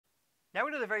Now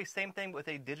we're going to do the very same thing with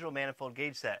a digital manifold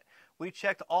gauge set. We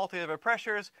checked all three of our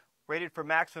pressures, rated for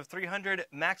maximum of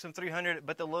 300,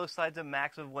 but the low side's a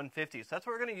maximum of 150. So that's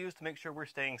what we're going to use to make sure we're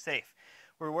staying safe.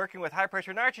 We're working with high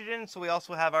pressure nitrogen, so we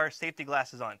also have our safety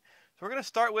glasses on. So we're going to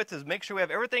start with is make sure we have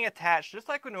everything attached just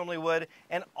like we normally would,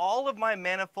 and all of my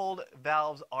manifold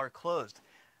valves are closed.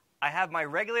 I have my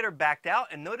regulator backed out,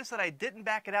 and notice that I didn't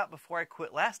back it out before I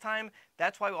quit last time.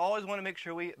 That's why we always want to make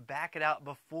sure we back it out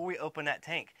before we open that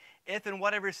tank. If in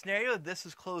whatever scenario this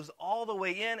is closed all the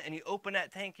way in and you open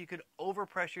that tank, you could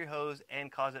overpressure your hose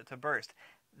and cause it to burst.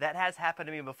 That has happened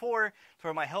to me before, so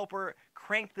where my helper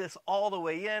cranked this all the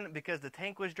way in because the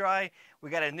tank was dry. We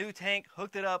got a new tank,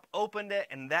 hooked it up, opened it,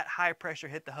 and that high pressure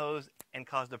hit the hose and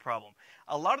caused a problem.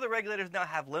 A lot of the regulators now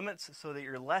have limits so that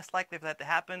you're less likely for that to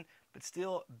happen, but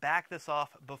still back this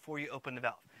off before you open the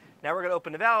valve. Now we're going to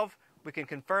open the valve. We can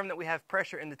confirm that we have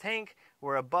pressure in the tank.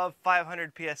 We're above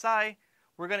 500 psi.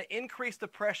 We're going to increase the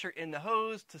pressure in the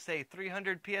hose to say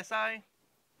 300 psi.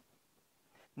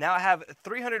 Now I have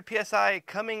 300 psi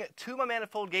coming to my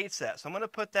manifold gauge set. So I'm going to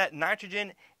put that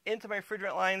nitrogen into my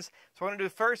refrigerant lines. So what I'm going to do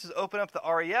first is open up the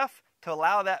REF to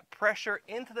allow that pressure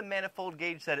into the manifold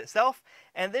gauge set itself.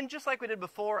 And then just like we did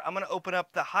before, I'm going to open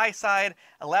up the high side,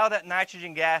 allow that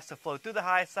nitrogen gas to flow through the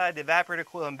high side, the evaporator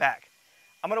coil, and back.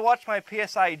 I'm going to watch my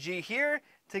PSI G here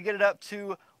to get it up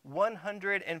to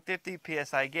 150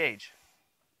 PSI gauge.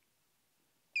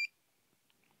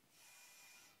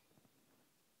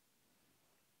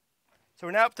 So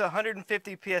we're now up to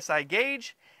 150 PSI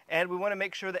gauge, and we want to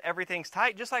make sure that everything's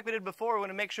tight. Just like we did before, we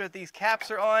want to make sure that these caps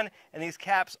are on and these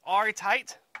caps are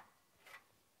tight.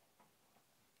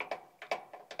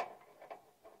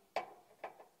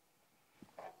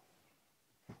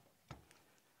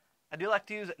 I do like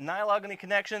to use Nylog on the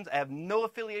connections. I have no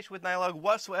affiliation with Nylog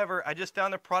whatsoever. I just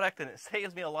found the product and it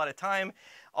saves me a lot of time.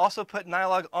 Also put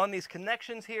Nylog on these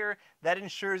connections here. That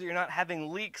ensures that you're not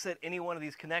having leaks at any one of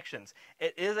these connections.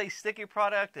 It is a sticky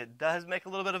product. It does make a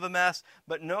little bit of a mess,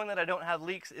 but knowing that I don't have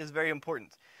leaks is very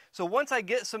important. So once I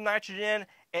get some nitrogen,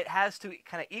 it has to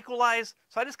kind of equalize.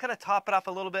 So I just kind of top it off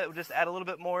a little bit. We'll just add a little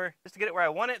bit more just to get it where I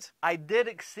want it. I did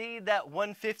exceed that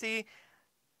 150.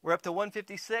 We're up to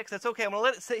 156. That's okay. I'm going to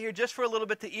let it sit here just for a little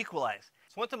bit to equalize.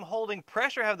 So once I'm holding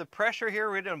pressure, I have the pressure here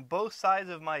rated on both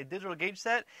sides of my digital gauge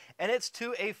set, and it's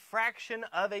to a fraction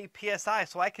of a PSI,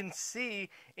 so I can see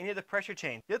any of the pressure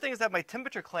change. The other thing is that my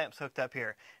temperature clamp's hooked up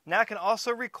here. Now I can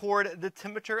also record the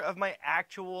temperature of my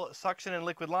actual suction and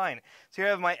liquid line. So here I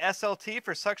have my SLT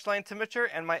for suction line temperature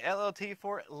and my LLT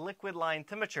for liquid line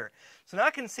temperature. So now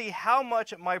I can see how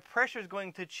much my pressure is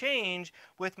going to change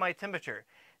with my temperature.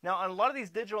 Now, on a lot of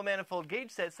these digital manifold gauge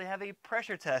sets, they have a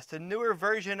pressure test. A newer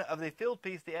version of the field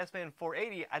piece, the S-Man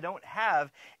 480, I don't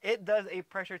have. It does a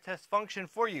pressure test function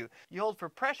for you. You hold for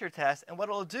pressure test, and what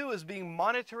it'll do is be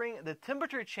monitoring the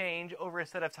temperature change over a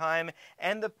set of time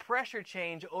and the pressure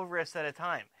change over a set of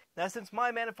time. Now, since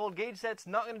my manifold gauge set's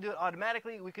not going to do it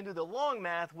automatically, we can do the long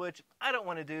math, which I don't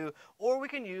want to do, or we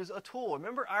can use a tool.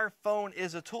 Remember, our phone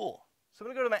is a tool. So I'm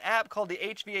going to go to my app called the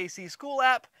HVAC School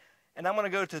app, and I'm going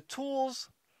to go to Tools.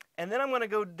 And then I'm going to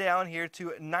go down here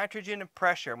to nitrogen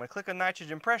pressure. I'm going to click on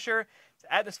nitrogen pressure. It's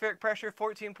atmospheric pressure,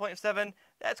 14.7.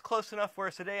 That's close enough for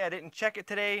us today. I didn't check it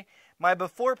today. My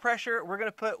before pressure, we're going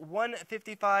to put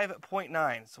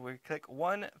 155.9. So we click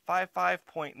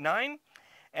 155.9.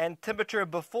 And temperature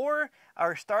before,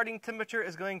 our starting temperature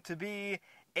is going to be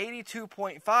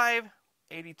 82.5.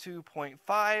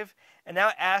 82.5, and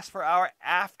now ask for our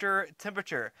after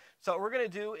temperature. So what we're going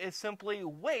to do is simply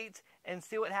wait and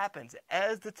see what happens.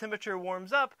 As the temperature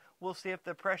warms up, we'll see if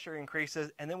the pressure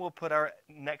increases, and then we'll put our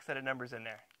next set of numbers in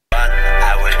there.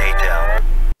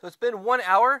 So it's been 1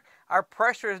 hour. Our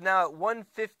pressure is now at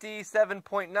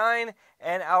 157.9,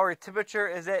 and our temperature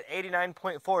is at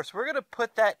 89.4. So we're going to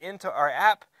put that into our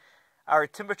app. Our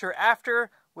temperature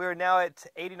after, we are now at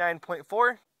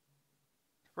 89.4.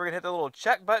 We're going to hit the little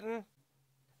check button.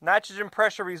 Nitrogen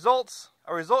pressure results.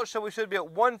 Our results show we should be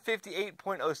at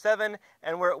 158.07,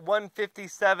 and we're at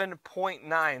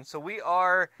 157.9. So we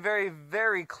are very,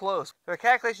 very close. Our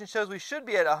calculation shows we should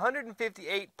be at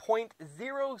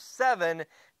 158.07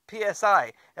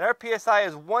 PSI, and our PSI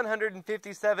is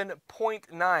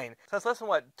 157.9. So that's less than,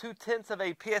 what, 0.2 of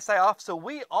a PSI off, so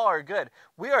we are good.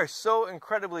 We are so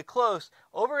incredibly close.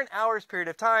 Over an hour's period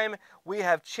of time, we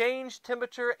have changed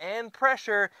temperature and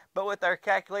pressure, but with our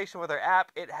calculation with our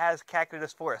app, it has calculated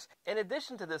this for us. In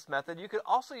addition to this method, you could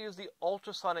also use the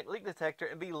ultrasonic leak detector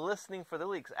and be listening for the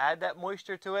leaks. Add that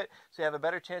moisture to it so you have a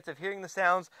better chance of hearing the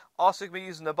sounds. Also, you can be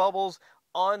using the bubbles.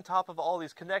 on top of all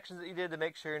these connections that you did to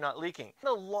make sure you're not leaking.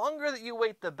 The longer that you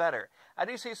wait, the better. I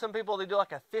do see some people, they do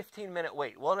like a 15-minute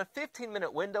wait. Well, in a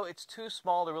 15-minute window, it's too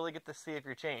small to really get to see if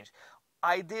you're changed.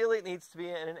 Ideally, it needs to be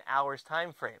in an hour's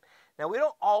time frame. Now, we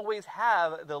don't always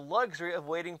have the luxury of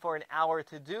waiting for an hour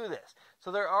to do this.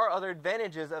 So there are other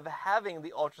advantages of having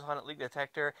the ultrasonic leak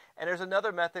detector, and there's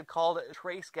another method called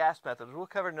trace gas method, which we'll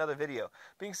cover in another video.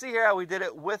 But you can see here how we did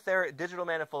it with their digital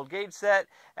manifold gauge set,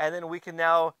 and then we can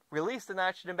now release the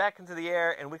nitrogen back into the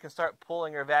air, and we can start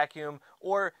pulling our vacuum,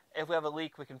 or if we have a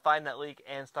leak, we can find that leak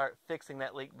and start fixing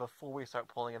that leak before we start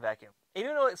pulling a vacuum.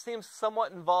 Even though it seems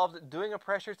somewhat involved doing a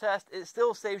pressure test, it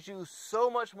still saves you so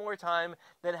much more time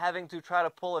than having to try to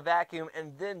pull a vacuum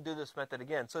and then do this method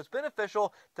again. So it's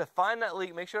beneficial to find that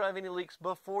leak, make sure you don't have any leaks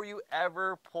before you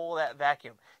ever pull that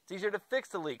vacuum. It's easier to fix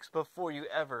the leaks before you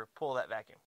ever pull that vacuum.